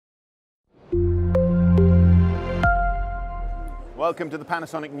Welcome to the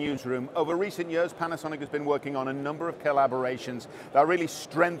Panasonic Newsroom. Over recent years, Panasonic has been working on a number of collaborations that really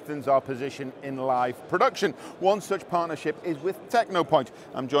strengthens our position in live production. One such partnership is with Technopoint.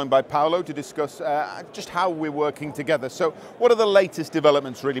 I'm joined by Paolo to discuss just how we're working together. So what are the latest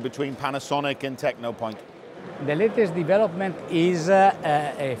developments really between Panasonic and Technopoint? The latest development is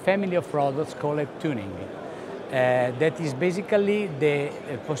a family of products called tuning. That is basically the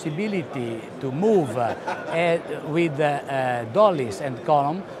possibility to move with dollies and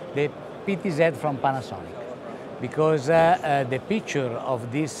column the PTZ from Panasonic, because the picture of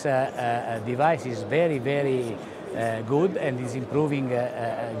this device is very good and is improving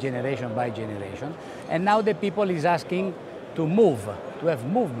generation by generation. And now the people is asking to move, to have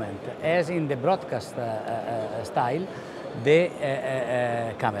movement, as in the broadcast style, the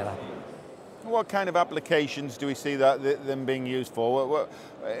camera. What kind of applications do we see them being used for?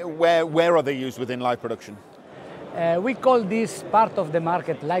 Where are they used within live production? We call this part of the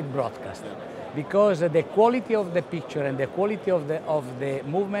market live broadcast, because the quality of the picture and the quality of the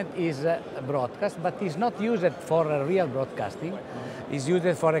movement is broadcast, but is not used for real broadcasting. It's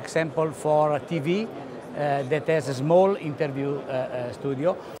used, for example, for TV that has a small interview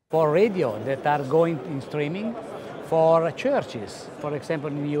studio, for radio that are going in streaming, for churches. For example,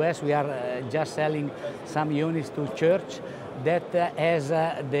 in the US, we are just selling some units to church that has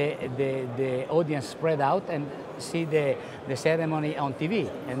the audience spread out and see the ceremony on TV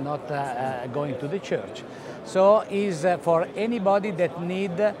and not going to the church. So is for anybody that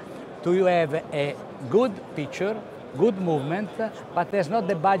need to have a good picture, good movement, but there's not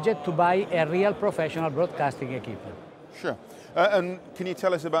the budget to buy a real professional broadcasting equipment. Sure. And can you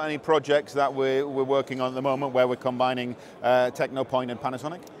tell us about any projects that we're working on at the moment where we're combining Technopoint and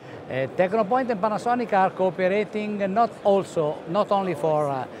Panasonic? Technopoint and Panasonic are cooperating not only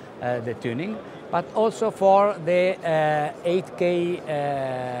for the tuning, but also for the 8K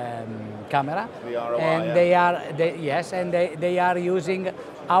camera. The ROI, and yeah. they are using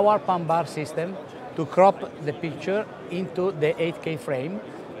our pan bar system to crop the picture into the 8K frame,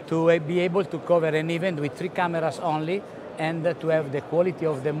 to be able to cover an event with 3 cameras only, and to have the quality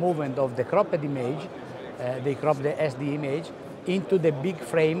of the movement of the cropped image, they crop the SD image, into the big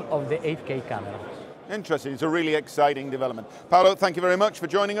frame of the 8K camera. Interesting, it's a really exciting development. Paolo, thank you very much for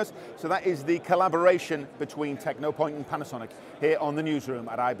joining us. So that is the collaboration between Technopoint and Panasonic here on the Newsroom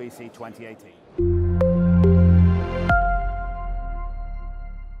at IBC 2018.